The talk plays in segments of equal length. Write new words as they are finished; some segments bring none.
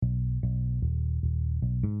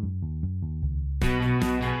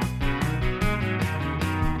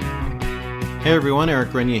Hey everyone,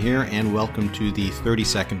 Eric Grenier here, and welcome to the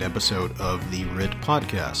 32nd episode of the RIT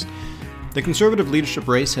podcast. The Conservative leadership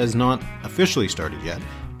race has not officially started yet.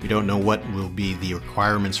 We don't know what will be the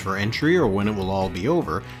requirements for entry or when it will all be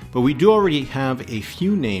over, but we do already have a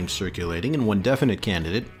few names circulating and one definite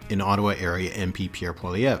candidate in Ottawa area MP Pierre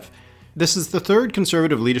Poilievre. This is the third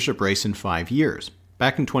Conservative leadership race in 5 years.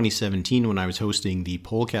 Back in 2017, when I was hosting the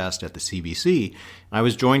Pollcast at the CBC, I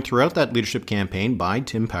was joined throughout that leadership campaign by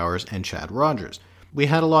Tim Powers and Chad Rogers. We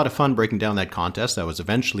had a lot of fun breaking down that contest that was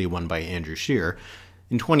eventually won by Andrew Scheer.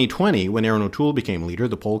 In 2020, when Erin O'Toole became leader,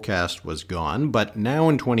 the Pollcast was gone, but now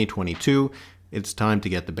in 2022, it's time to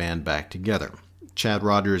get the band back together. Chad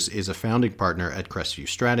Rogers is a founding partner at Crestview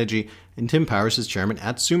Strategy, and Tim Powers is chairman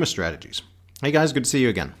at Summa Strategies. Hey guys, good to see you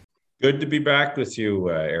again. Good to be back with you,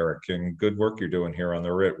 Eric, and good work you're doing here on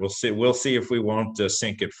the RIT. We'll see if we won't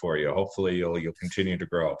sink it for you. Hopefully, you'll continue to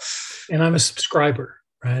grow. And I'm a subscriber,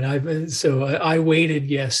 right? I waited,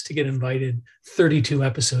 yes, to get invited 32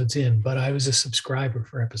 episodes in, but I was a subscriber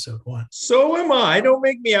for episode 1. So am I. Don't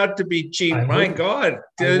make me out to be cheap. My God,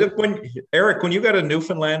 Eric, when you got a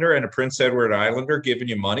Newfoundlander and a Prince Edward Islander giving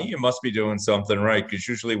you money, you must be doing something right, because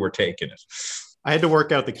usually we're taking it. I had to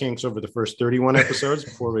work out the kinks over the first 31 episodes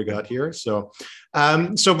before we got here. So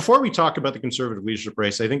before we talk about the Conservative leadership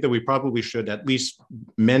race, I think that we probably should at least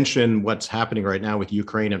mention what's happening right now with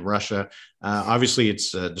Ukraine and Russia. Obviously, it's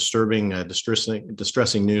disturbing,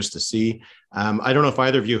 distressing news to see. I don't know if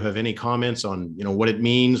either of you have any comments on what it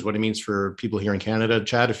means for people here in Canada.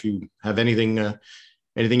 Chad, if you have anything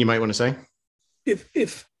you might want to say.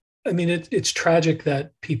 It's tragic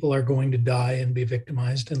that people are going to die and be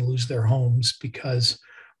victimized and lose their homes because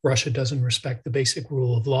Russia doesn't respect the basic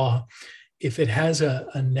rule of law. If it has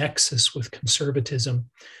a nexus with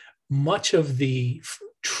conservatism, much of the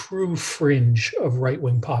true fringe of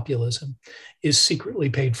right-wing populism is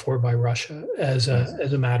secretly paid for by Russia as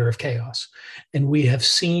a matter of chaos. And we have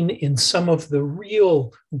seen in some of the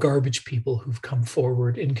real garbage people who've come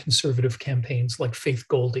forward in conservative campaigns like Faith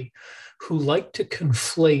Goldie, who like to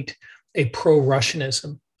conflate a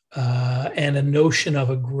pro-Russianism and a notion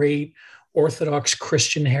of a great Orthodox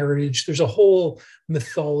Christian heritage. There's a whole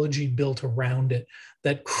mythology built around it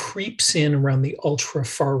that creeps in around the ultra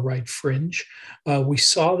far right fringe. We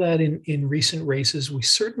saw that in recent races. We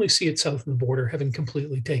certainly see it south of the border having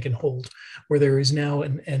completely taken hold, where there is now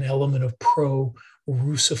an element of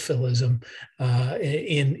pro-Russophilism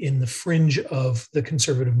in the fringe of the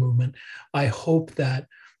conservative movement. I hope that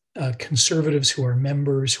conservatives who are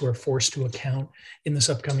members, who are forced to account in this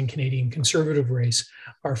upcoming Canadian Conservative race,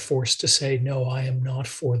 are forced to say, no, I am not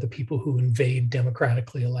for the people who invade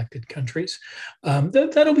democratically elected countries.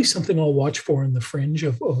 That'll be something I'll watch for in the fringe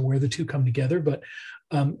of where the two come together. But,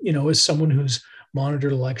 as someone who's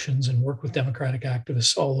monitored elections and worked with democratic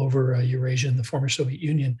activists all over Eurasia and the former Soviet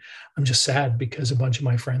Union, I'm just sad because a bunch of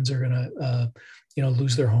my friends are going to,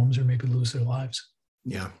 lose their homes or maybe lose their lives.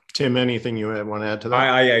 Yeah. Tim, anything you want to add to that?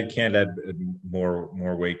 I can't add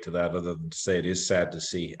more weight to that other than to say it is sad to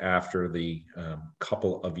see after the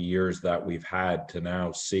couple of years that we've had to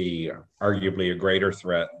now see arguably a greater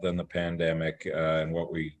threat than the pandemic and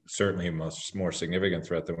what we certainly a much more significant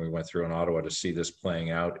threat than we went through in Ottawa, to see this playing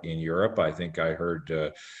out in Europe. I think I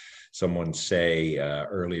heard someone say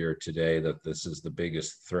earlier today that this is the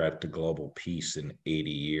biggest threat to global peace in 80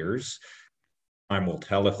 years. Time will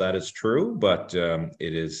tell if that is true, but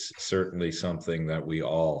it is certainly something that we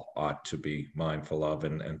all ought to be mindful of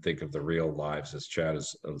and think of the real lives, as Chad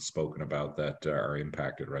has spoken about, that are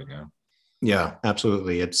impacted right now. Yeah,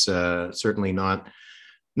 absolutely. It's certainly not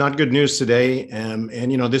good news today. And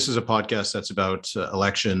this is a podcast that's about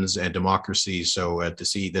elections and democracy. So to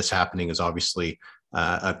see this happening is obviously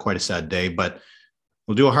quite a sad day, but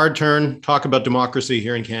we'll do a hard turn, talk about democracy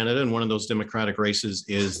here in Canada. And one of those democratic races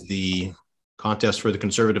is the contest for the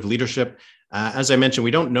Conservative leadership. As I mentioned,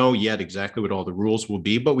 we don't know yet exactly what all the rules will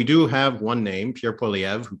be, but we do have one name, Pierre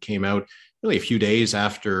Poilievre, who came out really a few days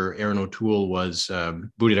after Erin O'Toole was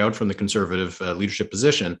booted out from the Conservative leadership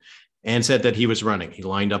position, and said that he was running. He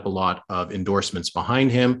lined up a lot of endorsements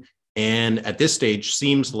behind him, and at this stage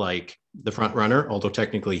seems like the front runner, although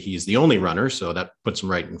technically he's the only runner, so that puts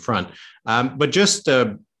him right in front. But just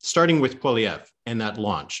starting with Poilievre and that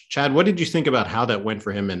launch, Chad, what did you think about how that went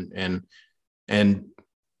for him and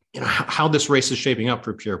how this race is shaping up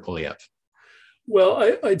for Pierre Poilievre?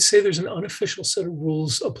 Well, I'd say there's an unofficial set of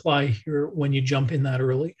rules apply here when you jump in that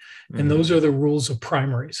early. And those are the rules of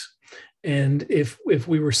primaries. And if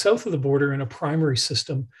we were south of the border in a primary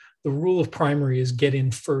system, the rule of primary is get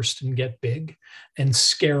in first and get big and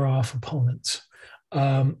scare off opponents.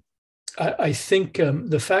 I think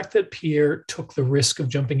the fact that Pierre took the risk of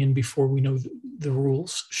jumping in before we know the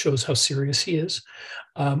rules shows how serious he is.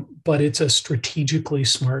 But it's a strategically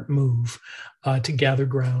smart move to gather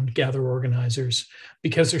ground, gather organizers,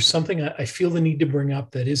 because there's something I feel the need to bring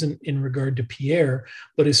up that isn't in regard to Pierre,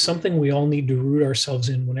 but is something we all need to root ourselves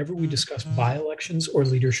in whenever we discuss by-elections or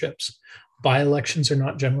leaderships. By-elections are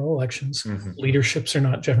not general elections. Mm-hmm. Leaderships are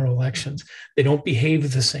not general elections. They don't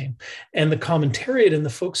behave the same. And the commentariat and the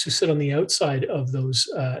folks who sit on the outside of those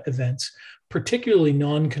events, particularly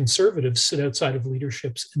non-conservatives, sit outside of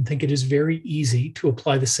leaderships and think it is very easy to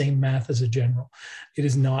apply the same math as a general. It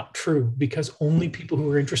is not true, because only people who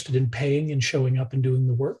are interested in paying and showing up and doing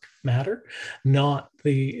the work matter, not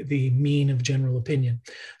the mean of general opinion.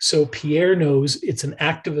 So Pierre knows it's an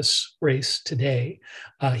activist race today.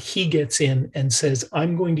 He gets in and says,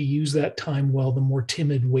 I'm going to use that time while the more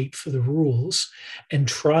timid wait for the rules and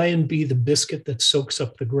try and be the biscuit that soaks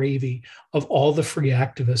up the gravy of all the free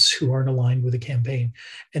activists who aren't aligned with the campaign.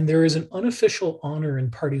 And there is an unofficial honor in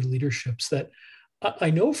party leaderships that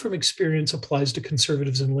I know from experience applies to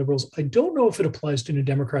conservatives and liberals. I don't know if it applies to New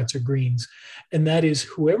Democrats or Greens. And that is,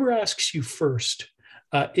 whoever asks you first,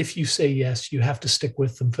 if you say yes, you have to stick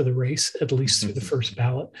with them for the race, at least through the first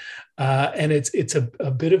ballot. And it's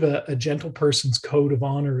a bit of a gentle person's code of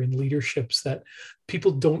honor in leaderships that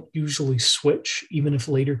people don't usually switch, even if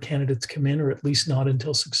later candidates come in, or at least not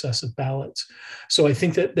until successive ballots. So I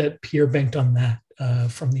think that Pierre banked on that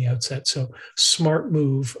from the outset. So smart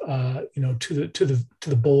move, to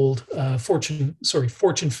the bold.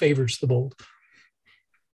 Fortune favors the bold.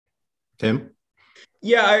 Tim?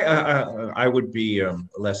 Yeah, I would be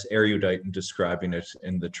less erudite in describing it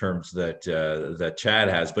in the terms that that Chad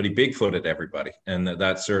has, but he bigfooted everybody, and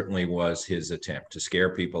that certainly was his attempt to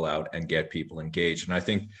scare people out and get people engaged. And I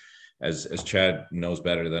think, as Chad knows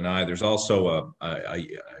better than I, there's also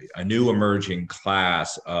a new emerging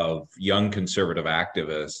class of young conservative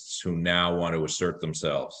activists who now want to assert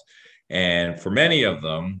themselves, and for many of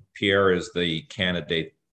them, Pierre is the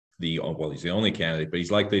candidate. He's the only candidate, but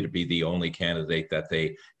he's likely to be the only candidate that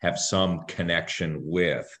they have some connection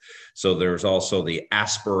with. So there's also the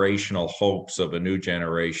aspirational hopes of a new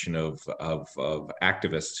generation of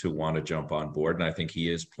activists who want to jump on board, and I think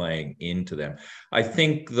he is playing into them. I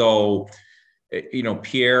think, though,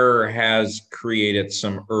 Pierre has created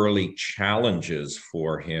some early challenges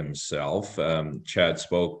for himself. Chad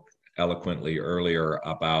spoke eloquently earlier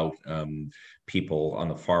about people on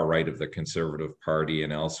the far right of the Conservative Party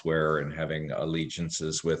and elsewhere, and having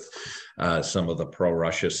allegiances with some of the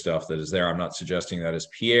pro-Russia stuff that is there. I'm not suggesting that is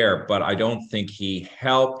Pierre, but I don't think he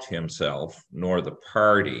helped himself nor the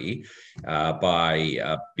party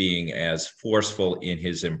by being as forceful in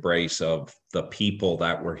his embrace of the people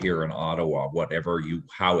that were here in Ottawa,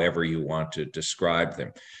 however you want to describe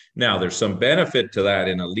them. Now, there's some benefit to that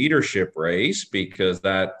in a leadership race, because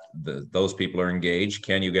those people are engaged.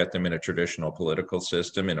 Can you get them in a traditional political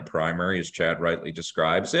system, in a primary, as Chad rightly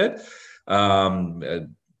describes it?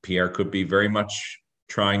 Pierre could be very much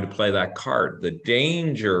trying to play that card. The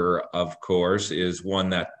danger, of course, is one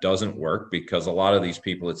that doesn't work, because a lot of these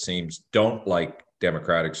people, it seems, don't like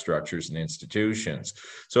democratic structures and institutions.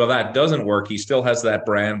 So if that doesn't work, he still has that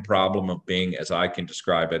brand problem of being, as I can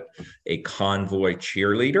describe it, a convoy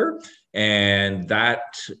cheerleader. And that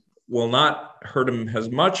will not hurt him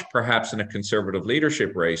as much, perhaps, in a conservative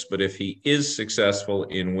leadership race. But if he is successful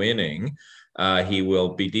in winning, he will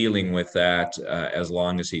be dealing with that as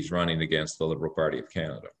long as he's running against the Liberal Party of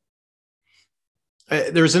Canada.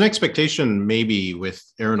 There's an expectation maybe with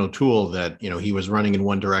Aaron O'Toole that, he was running in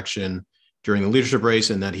one direction during the leadership race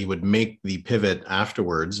and that he would make the pivot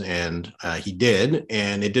afterwards. And he did,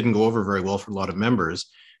 and it didn't go over very well for a lot of members.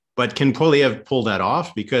 But can Poilievre pull that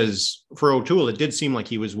off? Because for O'Toole, it did seem like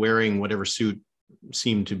he was wearing whatever suit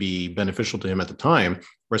seemed to be beneficial to him at the time.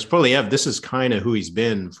 Whereas Poilievre, this is kind of who he's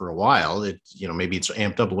been for a while. Maybe it's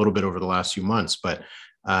amped up a little bit over the last few months, but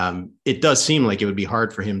it does seem like it would be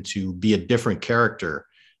hard for him to be a different character,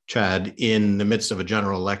 Chad, in the midst of a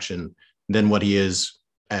general election than what he is,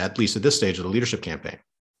 at least at this stage of the leadership campaign.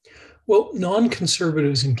 Well,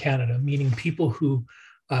 non-conservatives in Canada, meaning people who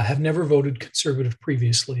have never voted Conservative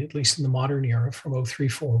previously, at least in the modern era from 2003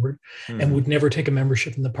 forward, and would never take a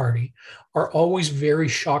membership in the party, are always very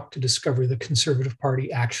shocked to discover the Conservative Party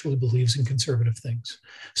actually believes in conservative things.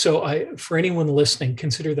 So for anyone listening,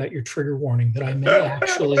 consider that your trigger warning, that I may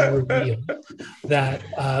actually reveal that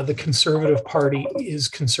the Conservative Party is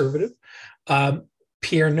conservative.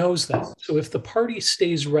 Pierre knows that. So if the party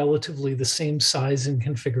stays relatively the same size and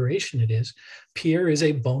configuration it is, Pierre is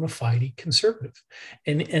a bona fide conservative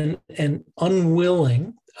and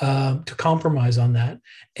unwilling, to compromise on that,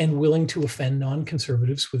 and willing to offend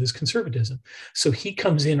non-conservatives with his conservatism. So he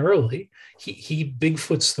comes in early. He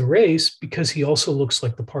Bigfoots the race because he also looks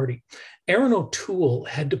like the party. Aaron O'Toole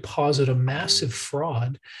had to posit a massive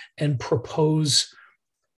fraud and propose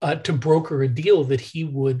to broker a deal that he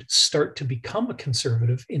would start to become a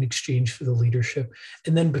conservative in exchange for the leadership,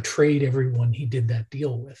 and then betrayed everyone he did that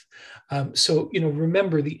deal with. So,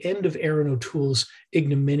 remember, the end of Aaron O'Toole's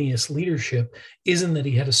ignominious leadership isn't that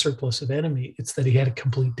he had a surplus of enemy, it's that he had a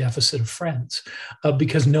complete deficit of friends,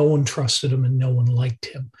 because no one trusted him and no one liked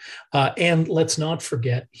him. And let's not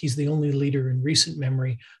forget, he's the only leader in recent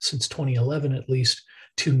memory, since 2011 at least,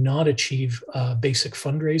 to not achieve basic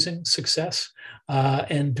fundraising success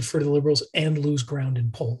and defer to the Liberals and lose ground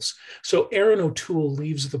in polls. So Aaron O'Toole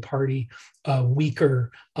leaves the party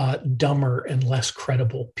weaker, dumber, and less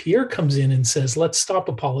credible. Pierre comes in and says, let's stop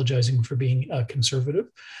apologizing for being conservative.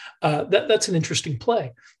 That's an interesting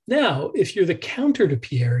play. Now, if you're the counter to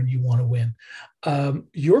Pierre and you want to win,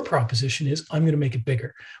 your proposition is, I'm going to make it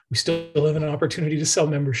bigger. We still have an opportunity to sell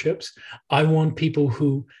memberships. I want people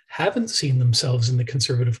who haven't seen themselves in the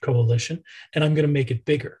conservative coalition, and I'm going to make it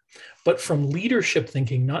bigger. But from leadership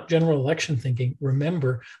thinking, not general election thinking,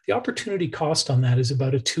 remember, the opportunity cost on that is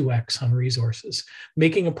about a 2x on resources.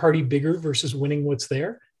 Making a party bigger versus winning what's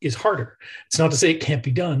there is harder. It's not to say it can't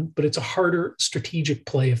be done, but it's a harder strategic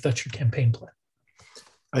play if that's your campaign plan.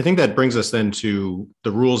 I think that brings us then to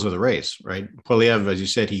the rules of the race, right? Poilievre, as you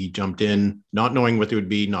said, he jumped in not knowing what it would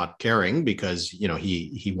be, not caring, because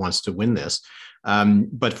he wants to win this.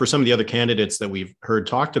 But for some of the other candidates that we've heard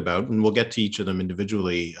talked about, and we'll get to each of them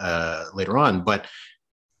individually later on, but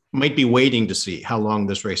might be waiting to see how long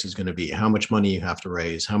this race is going to be, how much money you have to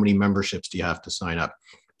raise, how many memberships do you have to sign up?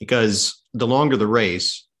 Because the longer the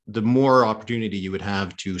race, the more opportunity you would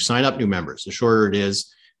have to sign up new members. The shorter it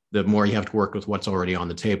is, the more you have to work with what's already on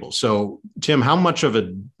the table. So, Tim, how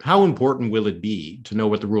important will it be to know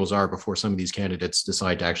what the rules are before some of these candidates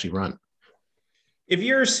decide to actually run? If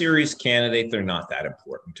you're a serious candidate, they're not that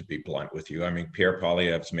important, to be blunt with you. I mean, Pierre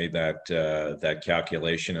Poilievre's made that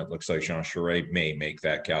calculation. It looks like Jean Charest may make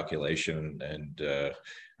that calculation. And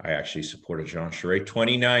I actually supported Jean Charest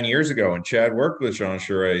 29 years ago, and Chad worked with Jean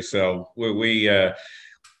Charest. So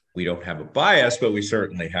we don't have a bias, but we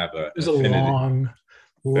certainly have It was a long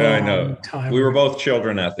time. We were both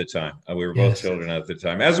children at the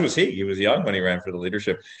time. As was he. He was young when he ran for the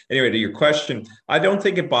leadership. Anyway, to your question, I don't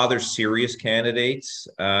think it bothers serious candidates,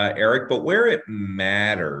 Eric, but where it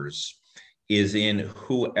matters is in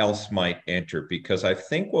who else might enter, because I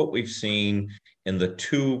think what we've seen in the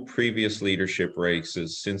two previous leadership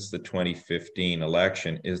races since the 2015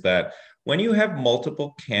 election is that when you have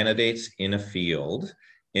multiple candidates in a field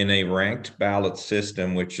in a ranked ballot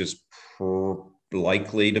system, which is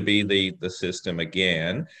likely to be the system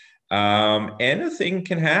again, anything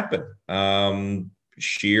can happen.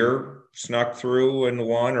 Scheer snuck through and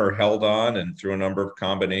won, or held on, and through a number of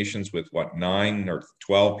combinations with 9 or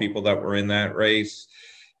 12 people that were in that race.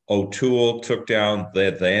 O'Toole took down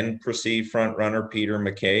the then perceived front runner Peter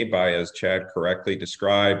MacKay by, as Chad correctly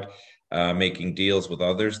described, making deals with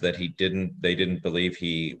others that they didn't believe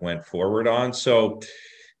he went forward on. So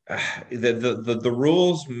the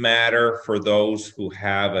rules matter for those who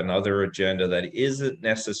have another agenda that isn't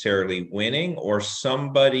necessarily winning, or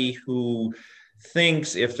somebody who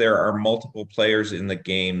thinks if there are multiple players in the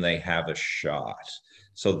game, they have a shot.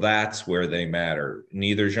 So that's where they matter.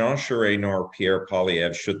 Neither Jean Charest nor Pierre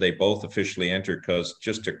Poilievre, should they both officially enter, because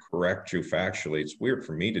just to correct you factually, it's weird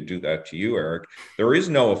for me to do that to you, Eric, there is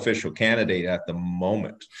no official candidate at the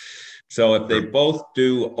moment. So if they both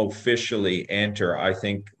do officially enter, I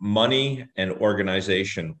think money and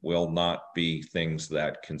organization will not be things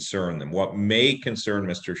that concern them. What may concern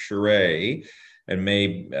Mr. Charest, and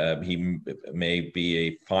he may be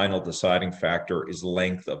a final deciding factor, is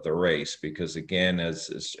length of the race. Because again,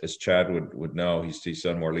 as Chad would know, he's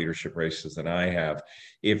done more leadership races than I have.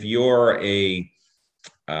 If you're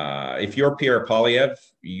Pierre Poilievre,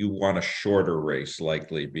 you want a shorter race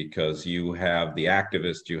likely, because you have the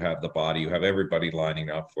activist, you have the body, you have everybody lining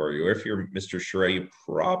up for you. If you're Mr. Charest, you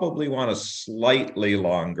probably want a slightly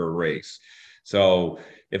longer race. So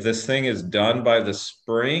if this thing is done by the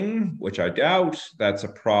spring, which I doubt, that's a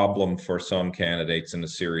problem for some candidates, and a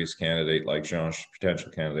serious candidate like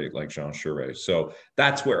potential candidate like Jean Charest. So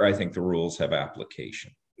that's where I think the rules have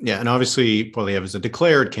application. Yeah, and obviously Poilievre is a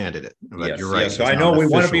declared candidate. But yes, you're right. Yes, so I know we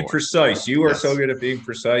want to be precise. You are so good at being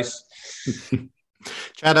precise.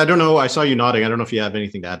 Chad, I don't know. I saw you nodding. I don't know if you have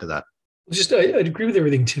anything to add to that. I'd agree with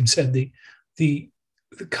everything Tim said. The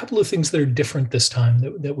a couple of things that are different this time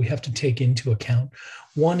that we have to take into account.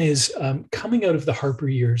 One is coming out of the Harper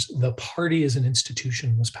years, the party as an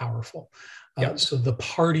institution was powerful. So the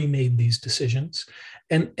party made these decisions,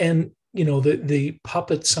 and the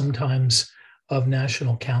puppet sometimes of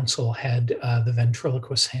National Council had the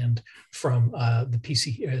ventriloquist hand from the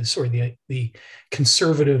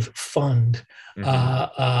Conservative Fund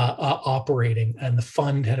operating, and the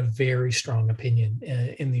fund had a very strong opinion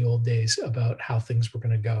in the old days about how things were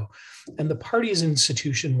going to go. And the party as an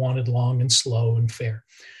institution wanted long and slow and fair.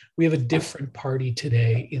 We have a different party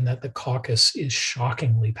today in that the caucus is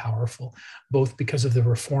shockingly powerful, both because of the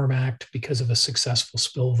Reform Act, because of a successful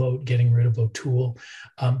spill vote, getting rid of O'Toole,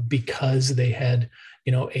 because they had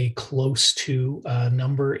a close to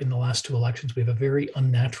number in the last two elections. We have a very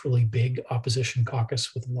unnaturally big opposition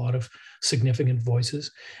caucus with a lot of significant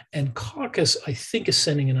voices. And caucus, I think, is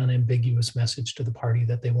sending an unambiguous message to the party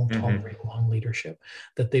that they won't tolerate long leadership,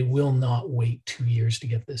 that they will not wait 2 years to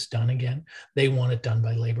get this done again. They want it done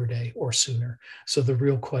by Labor Day or sooner. So the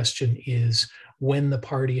real question is, when the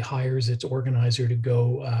party hires its organizer to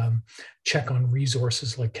go check on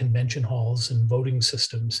resources like convention halls and voting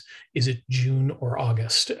systems, is it June or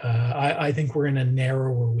August? I think we're in a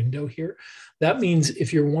narrower window here. That means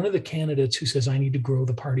if you're one of the candidates who says, I need to grow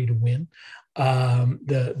the party to win,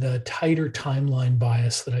 the tighter timeline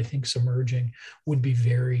bias that I think is emerging would be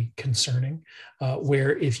very concerning,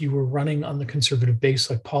 where if you were running on the Conservative base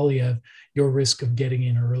like Poilievre, your risk of getting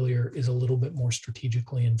in earlier is a little bit more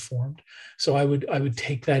strategically informed. So I would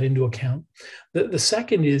take that into account. The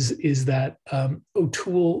second is that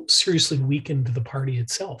O'Toole seriously weakened the party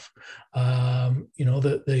itself.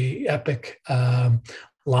 The epic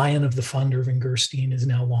lion of the fund, Irving Gerstein, is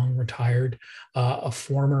now long retired. A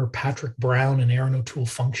former Patrick Brown and Aaron O'Toole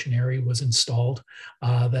functionary was installed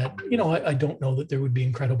that, I don't know that there would be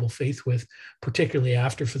incredible faith with, particularly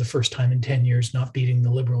after, for the first time in 10 years, not beating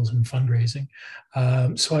the Liberals in fundraising.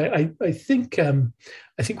 So I think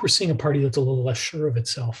we're seeing a party that's a little less sure of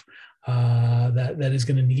itself. That is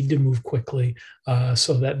going to need to move quickly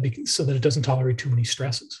so that it doesn't tolerate too many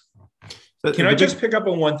stresses. Can I just pick up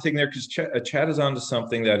on one thing there? Because Chad is onto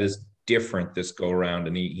something that is different this go around,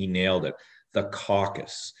 and he nailed it. The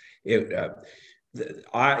caucus. Since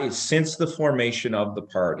the formation of the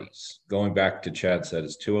parties, going back to Chad said,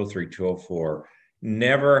 it's 203, 204,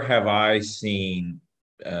 never have I seen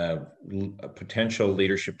a potential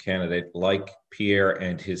leadership candidate like Pierre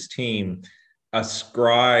and his team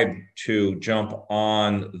ascribe to jump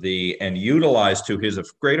on and utilize, to his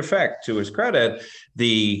great effect, to his credit,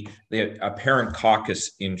 the apparent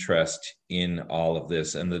caucus interest in all of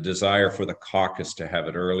this and the desire for the caucus to have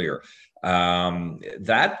it earlier.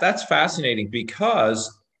 That's fascinating, because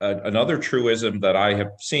another truism that I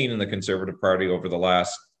have seen in the Conservative Party over the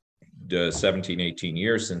last 17, 18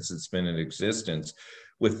 years since it's been in existence,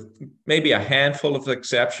 with maybe a handful of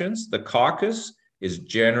exceptions, the caucus is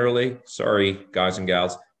generally, sorry, guys and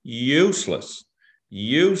gals, useless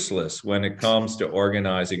when it comes to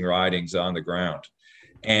organizing ridings on the ground.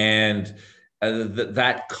 And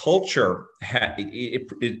that culture,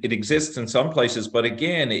 it exists in some places, but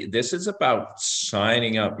again, this is about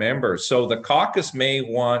signing up members. So the caucus may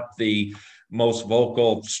want the most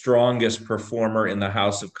vocal, strongest performer in the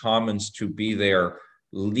House of Commons to be their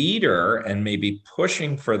leader and maybe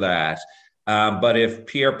pushing for that. But if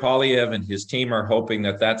Pierre Poilievre and his team are hoping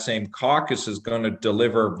that same caucus is going to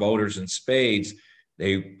deliver voters in spades,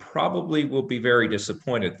 they probably will be very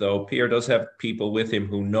disappointed, though Pierre does have people with him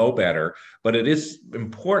who know better. But it is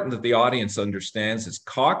important that the audience understands this.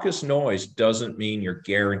 Caucus noise doesn't mean you're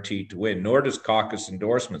guaranteed to win, nor does caucus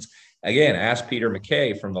endorsements. Again, ask Peter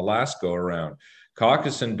MacKay from the last go-around.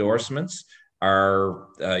 Caucus endorsements are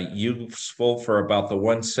useful for about the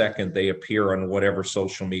 1 second they appear on whatever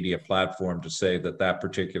social media platform to say that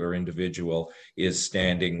particular individual is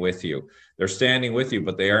standing with you. They're standing with you,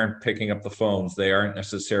 but they aren't picking up the phones. They aren't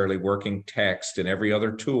necessarily working text and every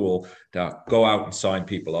other tool to go out and sign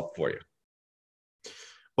people up for you.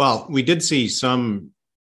 Well, we did see some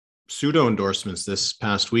pseudo endorsements this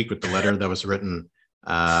past week with the letter that was written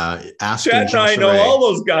asking Chad and I know Charest, all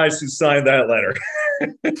those guys who signed that letter.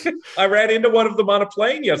 I ran into one of them on a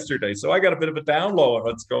plane yesterday, so I got a bit of a down low on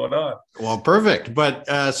what's going on. Well, perfect. But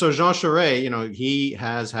so Jean Charest, he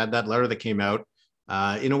has had that letter that came out.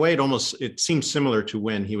 In a way, it seems similar to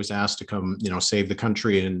when he was asked to come, save the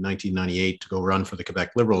country in 1998 to go run for the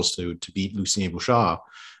Quebec Liberals to beat Lucien Bouchard.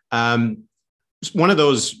 One of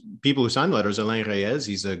those people who signed letters, Alain Reyes,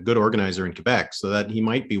 he's a good organizer in Quebec, so that he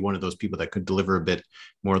might be one of those people that could deliver a bit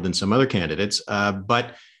more than some other candidates.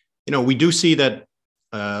 But we do see that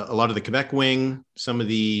a lot of the Quebec wing, some of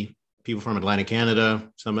the people from Atlantic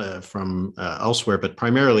Canada, some from elsewhere, but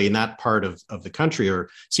primarily in that part of the country,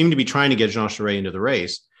 seem to be trying to get Jean Charest into the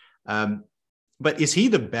race. But is he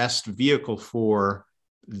the best vehicle for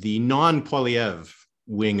the non-Poilievre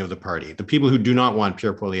wing of the party, the people who do not want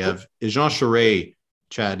Pierre Poilievre? Is Jean Charest,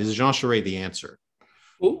 Chad, is Jean Charest the answer?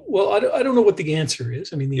 Well, I don't know what the answer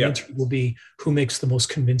is. I mean, the answer will be who makes the most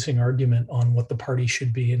convincing argument on what the party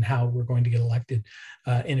should be and how we're going to get elected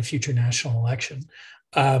in a future national election.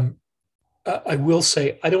 I will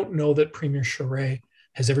say, I don't know that Premier Charest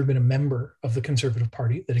has ever been a member of the Conservative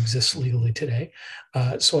Party that exists legally today.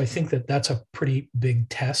 So I think that that's a pretty big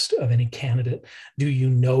test of any candidate. Do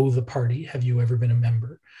you know the party? Have you ever been a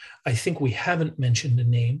member? I think we haven't mentioned a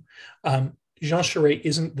name. Jean Charest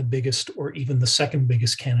isn't the biggest or even the second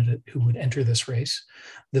biggest candidate who would enter this race.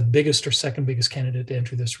 The biggest or second biggest candidate to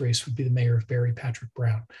enter this race would be the mayor of Barrie, Patrick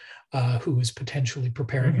Brown, who is potentially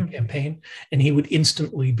preparing a campaign, and he would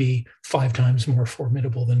instantly be 5 times more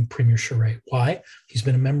formidable than Premier Charest. Why? He's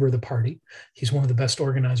been a member of the party. He's one of the best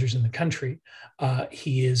organizers in the country.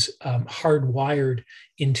 He is hardwired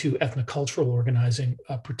into ethnocultural organizing,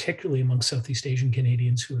 particularly among Southeast Asian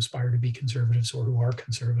Canadians who aspire to be conservatives or who are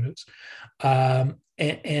conservatives.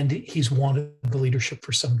 And he's wanted the leadership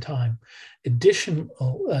for some time. Additional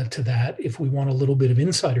to that, if we want a little bit of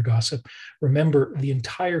insider gossip, remember the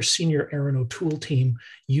entire senior Aaron O'Toole team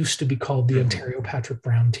used to be called the Ontario Patrick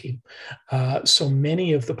Brown team. So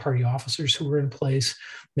many of the party officers who were in place,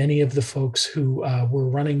 many of the folks who were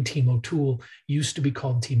running Team O'Toole used to be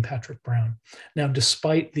called Team Patrick Brown. Now,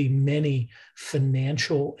 despite the many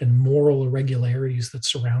financial and moral irregularities that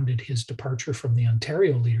surrounded his departure from the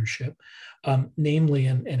Ontario leadership, namely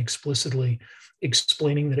and explicitly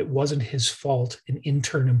explaining that it wasn't his fault an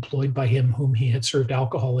intern employed by him whom he had served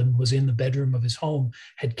alcohol and was in the bedroom of his home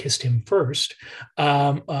had kissed him first,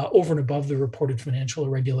 over and above the reported financial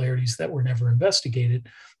irregularities that were never investigated.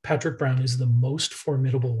 Patrick Brown is the most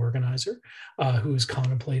formidable organizer who is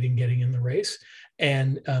contemplating getting in the race.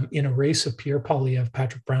 And in a race of Pierre Poilievre,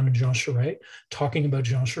 Patrick Brown, and Jean Charest, talking about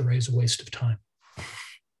Jean Charest is a waste of time.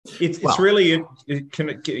 It's really,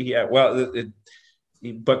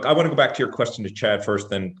 but I want to go back to your question to Chad first,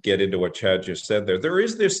 then get into what Chad just said there.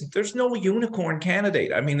 There's no unicorn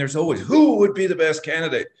candidate. I mean, there's always, who would be the best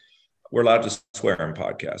candidate? We're allowed to swear on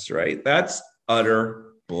podcasts, right? That's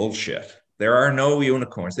utter bullshit. There are no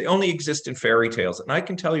unicorns. They only exist in fairy tales. And I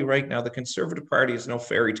can tell you right now, the Conservative Party is no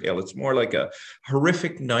fairy tale. It's more like a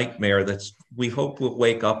horrific nightmare that's we hope we'll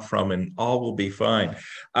wake up from and all will be fine.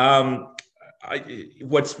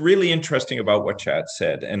 What's really interesting about what Chad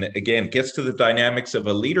said, and again, gets to the dynamics of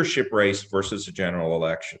a leadership race versus a general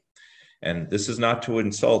election. And this is not to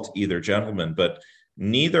insult either gentleman, but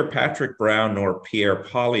neither Patrick Brown nor Pierre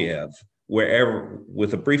Poilievre, wherever,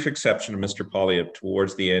 with a brief exception of Mr. Poilievre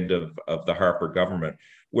towards the end of the Harper government,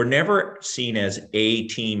 were never seen as A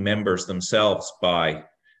team members themselves by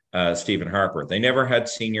Stephen Harper. They never had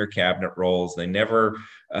senior cabinet roles. They never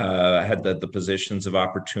had the positions of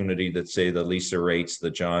opportunity that, say, the Lisa Rates,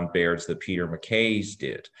 the John Bairds, the Peter MacKays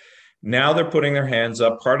did. Now they're putting their hands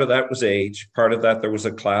up. Part of that was age. Part of that, there was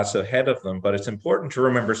a class ahead of them. But it's important to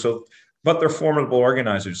remember, but they're formidable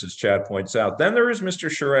organizers, as Chad points out. Then there is Mr.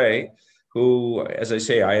 Charest, who, as I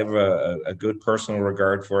say, I have a good personal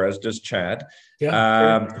regard for, as does Chad,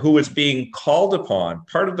 who is being called upon.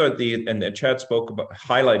 Part of and Chad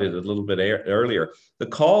highlighted it a little bit earlier, the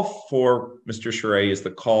call for Mr. Charest is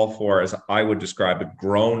the call for, as I would describe it,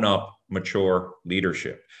 grown-up, mature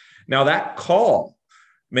leadership. Now, that call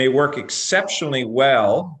may work exceptionally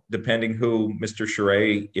well, depending who Mr.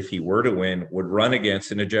 Charest, if he were to win, would run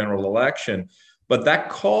against in a general election. But that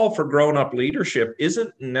call for grown-up leadership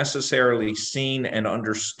isn't necessarily seen and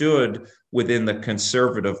understood within the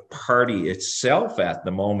Conservative Party itself at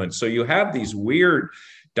the moment. So you have these weird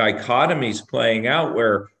dichotomies playing out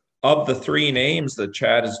where, of the 3 names that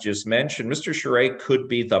Chad has just mentioned, Mr. Charest could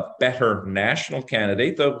be the better national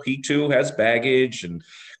candidate, though he too has baggage and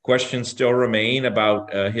questions still remain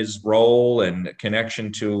about his role and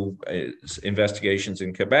connection to investigations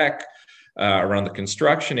in Quebec. Around the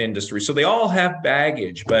construction industry. So they all have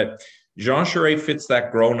baggage, but Jean Charest fits that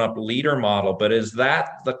grown-up leader model. But is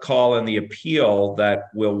that the call and the appeal that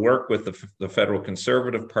will work with the Federal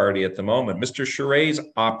Conservative Party at the moment? Mr. Charest's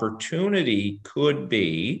opportunity could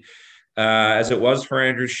be, as it was for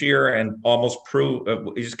Andrew Scheer, and almost prove,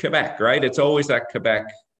 is Quebec, right? It's always that Quebec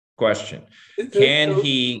question. Can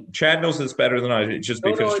he, Chad knows this better than I, just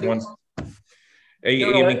because once.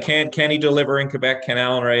 Can he deliver in Quebec? Can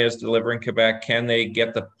Alan Reyes deliver in Quebec? Can they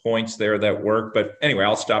get the points there that work? But anyway,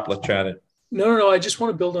 I'll stop. Let Chad. No. I just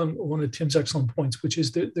want to build on one of Tim's excellent points, which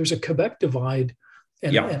is that there's a Quebec divide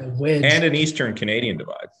and a wedge. And an Eastern Canadian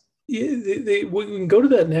divide. Yeah, we can go to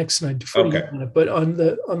that next, and I defer to you on it. But on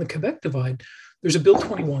the Quebec divide, there's a Bill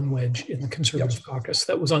 21 wedge in the Conservative caucus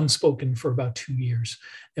that was unspoken for about 2 years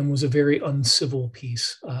and was a very uncivil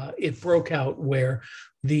piece. It broke out where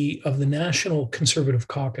of the National Conservative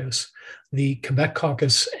Caucus, the Quebec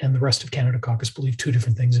caucus and the rest of Canada caucus believe two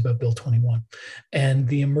different things about Bill 21. And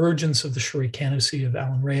the emergence of the Charest candidacy of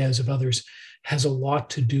Alan Reyes, of others, has a lot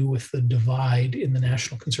to do with the divide in the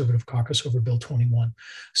National Conservative Caucus over Bill 21.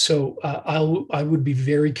 So I would be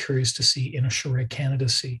very curious to see in a Charest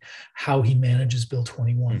candidacy how he manages Bill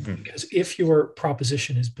 21. Because if your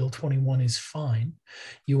proposition is Bill 21 is fine,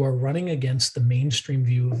 you are running against the mainstream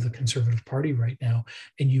view of the Conservative Party right now,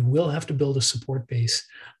 and you will have to build a support base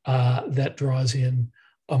that draws in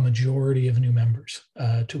a majority of new members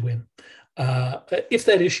to win. If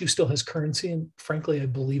that issue still has currency, and frankly, I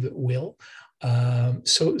believe it will.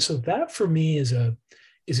 So that for me is a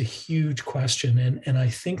huge question, and I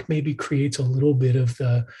think maybe creates a little bit of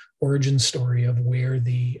the origin story of where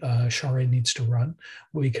the Charest needs to run,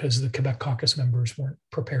 because the Quebec caucus members weren't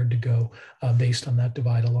prepared to go based on that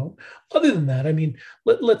divide alone. Other than that, I mean,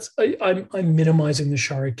 I'm minimizing the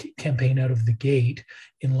Charest campaign out of the gate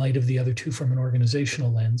in light of the other two from an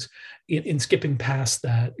organizational lens. In skipping past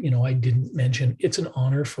that, I didn't mention it's an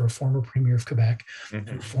honor for a former premier of Quebec and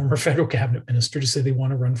a former federal cabinet minister to say they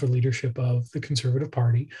want to run for leadership of the Conservative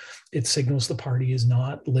Party. It signals the party is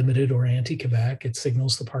not limited or anti-Quebec. It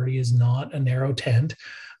signals the party is not a narrow tent.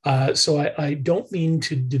 So I don't mean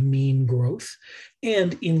to demean growth.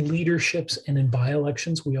 And in leaderships and in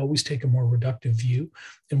by-elections, we always take a more reductive view,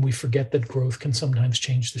 and we forget that growth can sometimes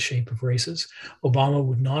change the shape of races. Obama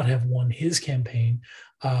would not have won his campaign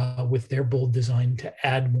with their bold design to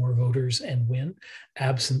add more voters and win,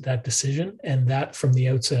 absent that decision. And that, from the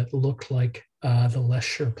outset, looked like the less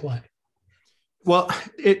sure play. Well,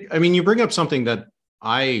 you bring up something that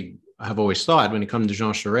I have always thought when it comes to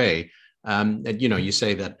Jean Charest. And, you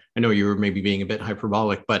say that, I know you were maybe being a bit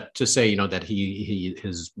hyperbolic, but to say, that he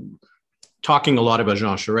is talking a lot about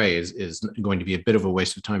Jean Charest is going to be a bit of a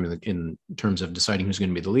waste of time in terms of deciding who's going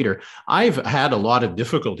to be the leader. I've had a lot of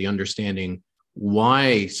difficulty understanding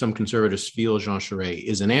why some conservatives feel Jean Charest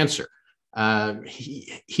is an answer.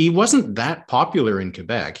 He wasn't that popular in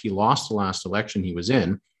Quebec. He lost the last election he was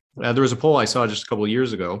in. There was a poll I saw just a couple of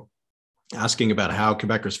years ago asking about how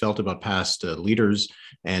Quebecers felt about past leaders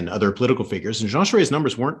and other political figures. And Jean Charest's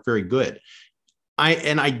numbers weren't very good.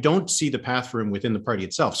 I don't see the path for him within the party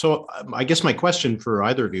itself. So I guess my question for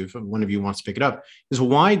either of you, if one of you wants to pick it up, is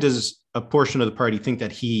why does a portion of the party think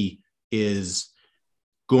that he is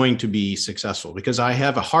going to be successful? Because I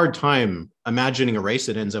have a hard time imagining a race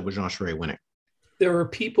that ends up with Jean Charest winning. There are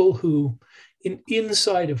people who,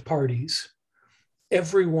 inside of parties,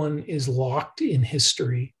 everyone is locked in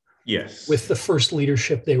history. Yes. With the first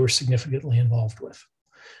leadership they were significantly involved with.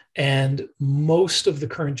 And most of the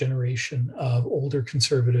current generation of older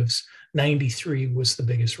conservatives, 93 was the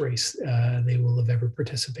biggest race they will have ever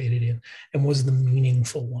participated in and was the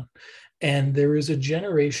meaningful one. And there is a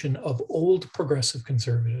generation of old progressive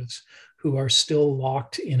conservatives who are still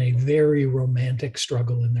locked in a very romantic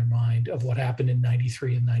struggle in their mind of what happened in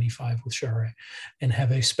 93 and 95 with Charest, and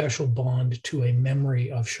have a special bond to a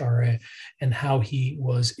memory of Charest and how he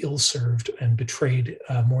was ill-served and betrayed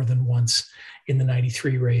more than once in the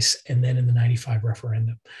 93 race and then in the 95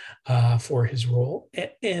 referendum for his role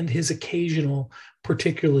and his occasional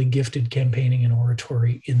particularly gifted campaigning and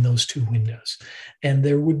oratory in those two windows. And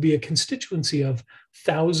there would be a constituency of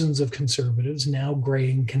thousands of conservatives, now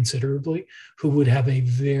graying considerably, who would have a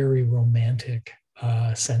very romantic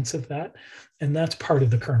sense of that. And that's part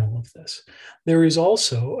of the kernel of this. There is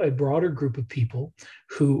also a broader group of people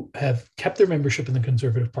who have kept their membership in the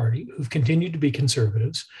Conservative Party, who've continued to be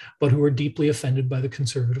conservatives, but who are deeply offended by the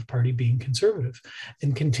Conservative Party being conservative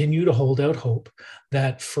and continue to hold out hope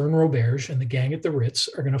that Fern Roberge and the gang at the Ritz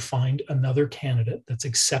are going to find another candidate that's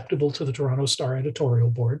acceptable to the Toronto Star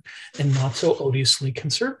editorial board and not so odiously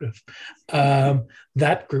conservative.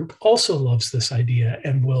 That group also loves this idea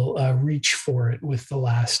and will reach for it with the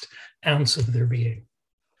last ounce of their being.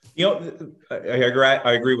 I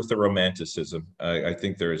agree with the romanticism. I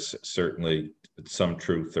think there's certainly some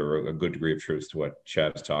truth or a good degree of truth to what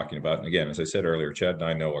Chad is talking about. And again, as I said earlier, Chad and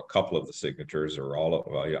I know a couple of the signatures, or all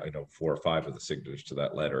of, I know 4 or 5 of the signatures to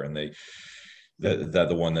that letter, and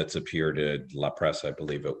the one that's appeared at La Presse, I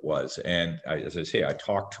believe it was. And as I say, I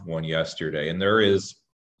talked to one yesterday, and there is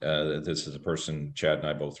This is a person Chad and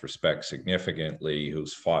I both respect significantly,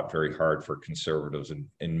 who's fought very hard for conservatives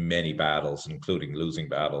in many battles, including losing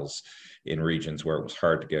battles in regions where it was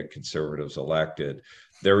hard to get conservatives elected.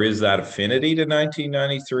 There is that affinity to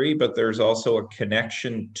 1993, but there's also a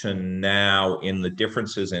connection to now in the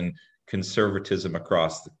differences in conservatism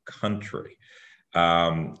across the country.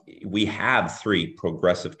 We have 3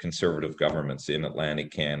 progressive conservative governments in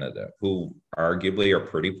Atlantic Canada who arguably are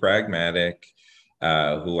pretty pragmatic,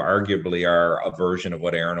 who arguably are a version of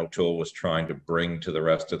what Aaron O'Toole was trying to bring to the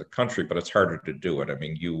rest of the country, but it's harder to do it. I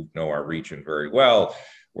mean, you know our region very well.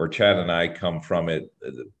 Where Chad and I come from,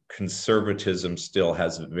 conservatism still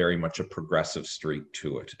has very much a progressive streak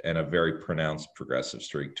to it, and a very pronounced progressive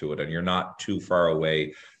streak to it. And you're not too far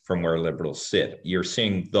away from where liberals sit. You're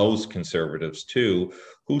seeing those conservatives too,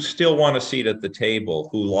 who still want a seat at the table,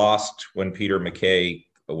 who lost when Peter MacKay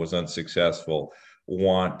was unsuccessful,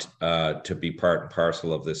 want to be part and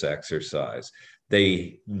parcel of this exercise.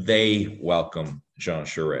 They welcome Jean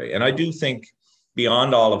Charest. And I do think,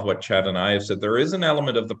 beyond all of what Chad and I have said, there is an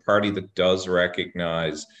element of the party that does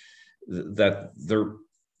recognize that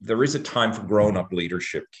there is a time for grown-up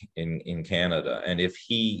leadership in Canada. And if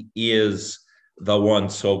he is the one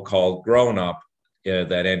so-called grown-up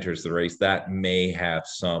that enters the race, that may have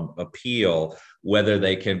some appeal. Whether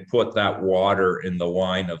they can put that water in the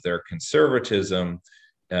wine of their conservatism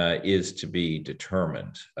is to be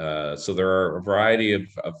determined. So there are a variety of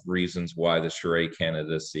reasons why the Charest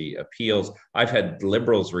candidacy appeals. I've had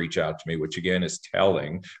liberals reach out to me, which again is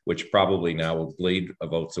telling, which probably now will bleed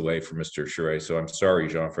votes away from Mr. Charest. So I'm sorry,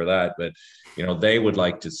 Jean, for that. But, you know, they would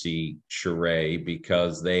like to see Charest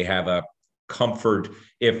because they have a comfort.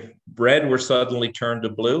 If red were suddenly turned to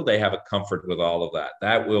blue, they have a comfort with all of that.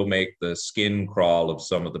 That will make the skin crawl of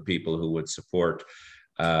some of the people who would support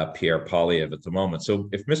Pierre Poilievre at the moment. So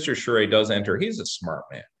if Mr. Charest does enter, he's a smart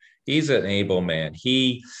man. He's an able man.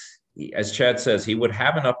 He, as Chad says, he would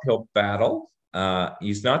have an uphill battle.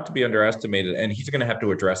 He's not to be underestimated, and he's going to have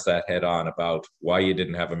to address that head on about why you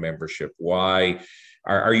didn't have a membership. Why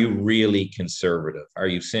are you really conservative? Are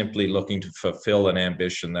you simply looking to fulfill an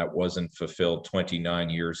ambition that wasn't fulfilled 29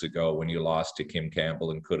 years ago when you lost to Kim Campbell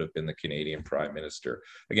and could have been the Canadian Prime Minister?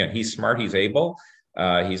 Again, he's smart, he's able.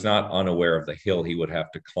 He's not unaware of the hill he would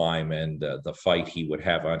have to climb and the fight he would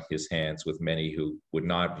have on his hands with many who would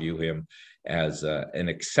not view him as an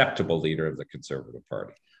acceptable leader of the Conservative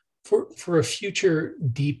Party. For a future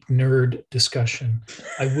deep nerd discussion,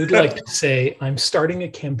 I would like to say I'm starting a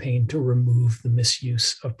campaign to remove the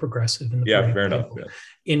misuse of progressive in the fair enough. Yeah.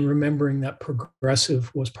 In remembering that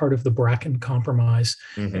progressive was part of the Bracken Compromise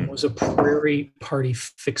and was a prairie party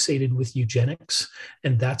fixated with eugenics.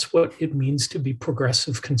 And that's what it means to be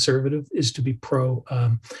progressive conservative, is to be pro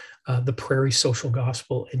the prairie social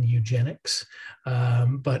gospel and eugenics.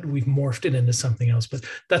 But we've morphed it into something else. But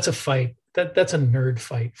that's a fight. That's a nerd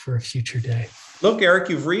fight for a future day. Look, Eric,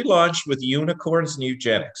 you've relaunched with unicorns and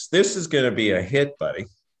eugenics. This is going to be a hit, buddy.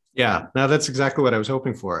 Yeah, no, that's exactly what I was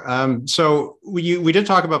hoping for. So we did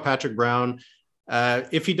talk about Patrick Brown.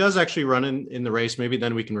 If he does actually run in the race, maybe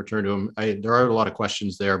then we can return to him. There are a lot of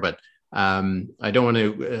questions there, but I don't want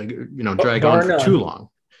to drag on for too long.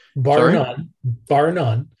 Bar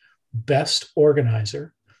none, best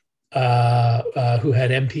organizer who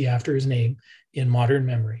had MP after his name in modern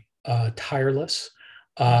memory. Tireless.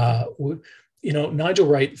 Nigel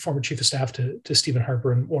Wright, former chief of staff to Stephen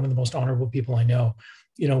Harper, and one of the most honorable people I know.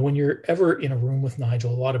 When you're ever in a room with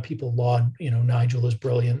Nigel, a lot of people laud, Nigel is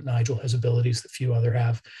brilliant. Nigel has abilities that few other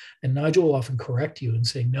have. And Nigel will often correct you and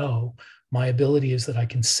say, no, my ability is that I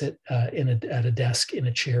can sit at a desk in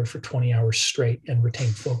a chair for 20 hours straight and retain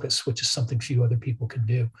focus, which is something few other people can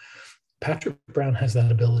do. Patrick Brown has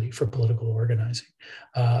that ability for political organizing.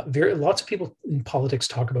 Lots of people in politics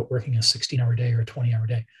talk about working a 16-hour day or a 20-hour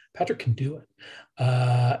day. Patrick can do it.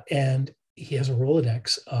 And he has a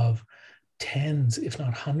Rolodex of tens, if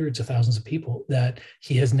not hundreds of thousands of people that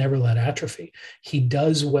he has never let atrophy. He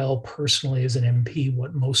does well personally as an MP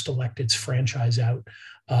what most electeds franchise out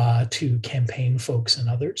to campaign folks and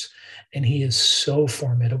others. And he is so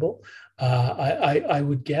formidable. I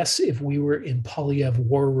would guess if we were in Poilievre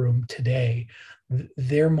war room today,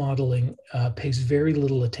 their modeling pays very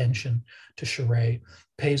little attention to Charest,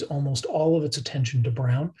 pays almost all of its attention to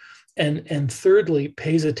Brown, and thirdly,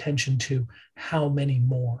 pays attention to how many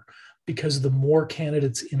more. Because the more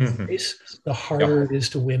candidates in the race, the harder it is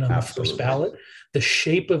to win on the first ballot. The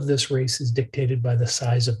shape of this race is dictated by the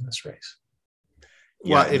size of this race.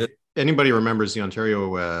 Well, if anybody remembers the Ontario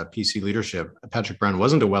PC leadership, Patrick Brown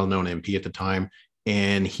wasn't a well-known MP at the time,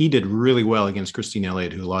 and he did really well against Christine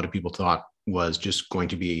Elliott, who a lot of people thought was just going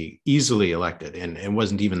to be easily elected, and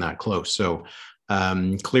wasn't even that close. So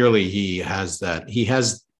clearly he has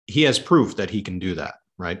proof that he can do that,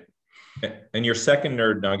 right? And your second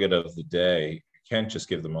nerd nugget of the day, can't just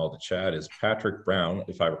give them all to Chad, is Patrick Brown,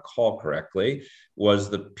 if I recall correctly, was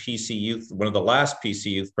the PC Youth, one of the last PC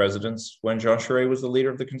Youth presidents when Jean Charest was the leader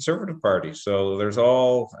of the Conservative Party. So there's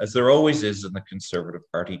all, as there always is in the Conservative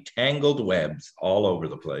Party, tangled webs all over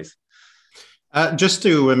the place. Just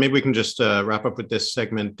to, maybe we can just wrap up with this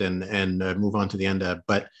segment and move on to the end.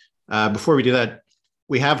 But before we do that,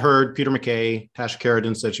 we have heard Peter MacKay, Tasha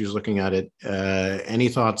Karadan said she was looking at it. Any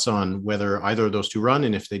thoughts on whether either of those two run?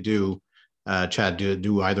 And if they do, Chad,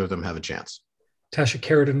 do either of them have a chance? Tasha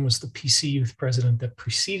Karadan was the PC Youth president that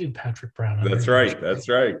preceded Patrick Brown. That's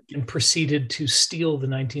right. And proceeded to steal the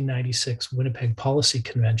 1996 Winnipeg Policy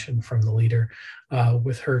Convention from the leader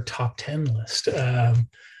with her top 10 list,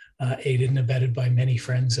 aided and abetted by many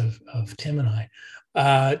friends of Tim and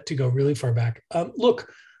I, to go really far back.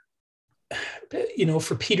 Look,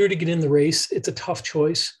 for Peter to get in the race, it's a tough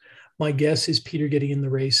choice. My guess is Peter getting in the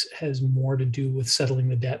race has more to do with settling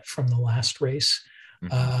the debt from the last race.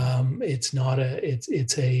 Mm-hmm.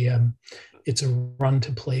 It's a run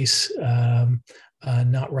to place,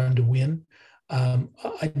 not run to win.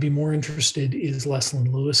 I'd be more interested is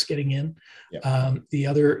Leslyn Lewis getting in. Yeah. The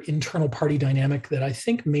other internal party dynamic that I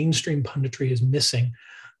think mainstream punditry is missing,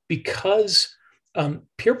 because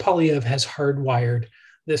Pierre Poilievre has hardwired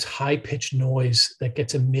this high-pitched noise that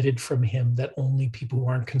gets emitted from him that only people who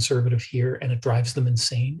aren't conservative hear, and it drives them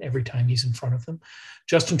insane every time he's in front of them.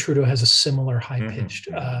 Justin Trudeau has a similar high-pitched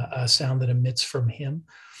sound that emits from him.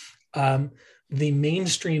 The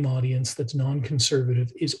mainstream audience that's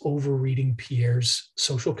non-conservative is overreading Pierre's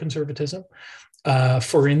social conservatism.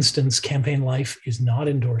 For instance, Campaign Life is not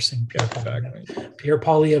endorsing Pierre Poilievre. Exactly. Pierre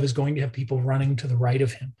Poilievre is going to have people running to the right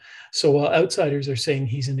of him. So while outsiders are saying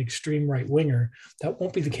he's an extreme right-winger, that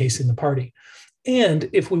won't be the case in the party. And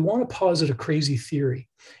if we want to posit a crazy theory,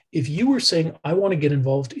 if you were saying, I want to get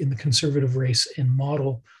involved in the conservative race and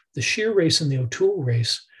model the Scheer race and the O'Toole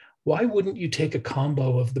race, why wouldn't you take a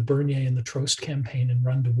combo of the Bernier and the Trost campaign and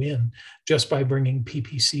run to win just by bringing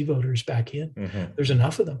PPC voters back in? Mm-hmm. There's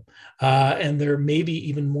enough of them. And they're maybe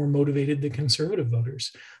even more motivated than conservative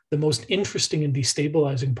voters. The most interesting and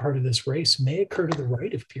destabilizing part of this race may occur to the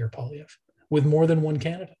right of Pierre Poilievre with more than one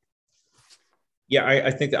candidate. Yeah,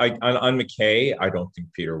 I think on MacKay, I don't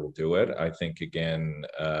think Peter will do it. I think, again,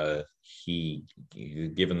 he,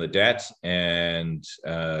 given the debt and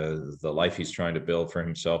the life he's trying to build for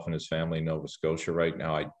himself and his family in Nova Scotia right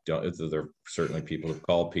now, there are certainly people who've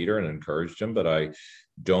called Peter and encouraged him, but I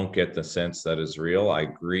don't get the sense that is real. I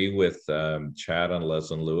agree with Chad on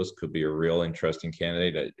Leslyn Lewis, could be a real interesting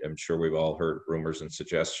candidate. I'm sure we've all heard rumors and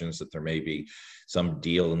suggestions that there may be some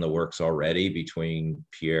deal in the works already between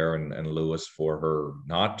Pierre and Lewis for her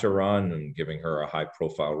not to run and giving her a high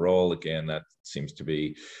profile role. Again, that seems to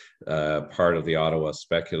be part of the Ottawa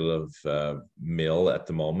speculative mill at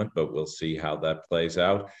the moment, but we'll see how that plays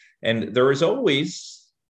out. And there is always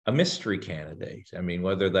a mystery candidate. I mean,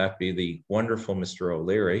 whether that be the wonderful Mr.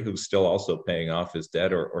 O'Leary, who's still also paying off his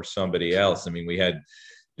debt, or somebody else. I mean, we have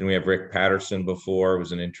Rick Patterson before,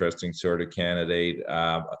 was an interesting sort of candidate.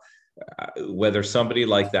 Whether somebody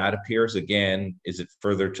like that appears again, is it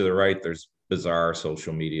further to the right? There's bizarre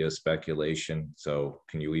social media speculation. So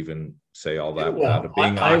can you even say all that without it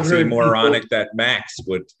being oxymoronic that Max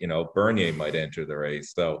would, Bernier might enter the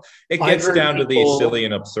race? So it gets down to the silly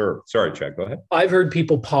and absurd. Sorry, Chad, go ahead. I've heard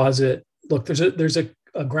people posit, look, there's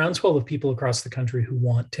a groundswell of people across the country who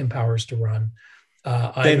want Tim Powers to run.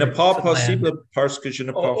 They ne pas possible parce que je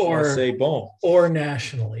ne pas français bon. Or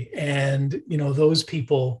nationally. And, those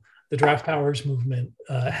people, the Draft Powers movement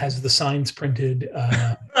has the signs printed.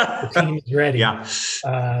 The team is ready. Yeah.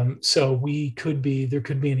 So there could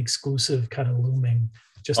be an exclusive kind of looming.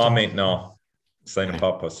 No. Ce n'est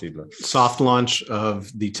pas possible. Soft launch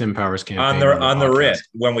of the Tim Powers campaign on the RIT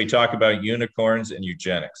when we talk about unicorns and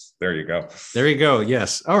eugenics. There you go. There you go.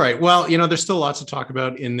 Yes. All right. Well, there's still lots to talk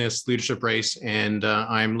about in this leadership race, and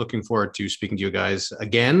I'm looking forward to speaking to you guys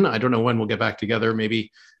again. I don't know when we'll get back together.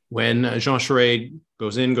 Maybe when Jean Charest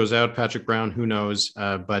goes in, goes out, Patrick Brown, who knows?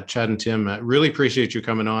 But Chad and Tim, really appreciate you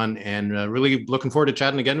coming on, and really looking forward to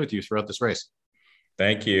chatting again with you throughout this race.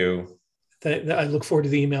 Thank you. I look forward to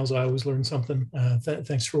the emails. I always learn something.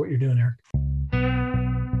 Thanks for what you're doing, Eric.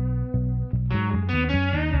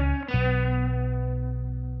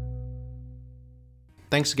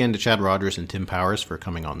 Thanks again to Chad Rogers and Tim Powers for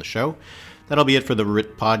coming on the show. That'll be it for the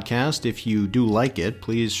RIT podcast. If you do like it,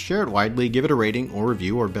 please share it widely, give it a rating or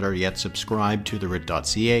review, or better yet, subscribe to the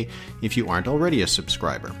RIT.ca if you aren't already a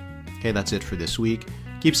subscriber. Okay, that's it for this week.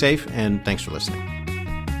 Keep safe, and thanks for listening.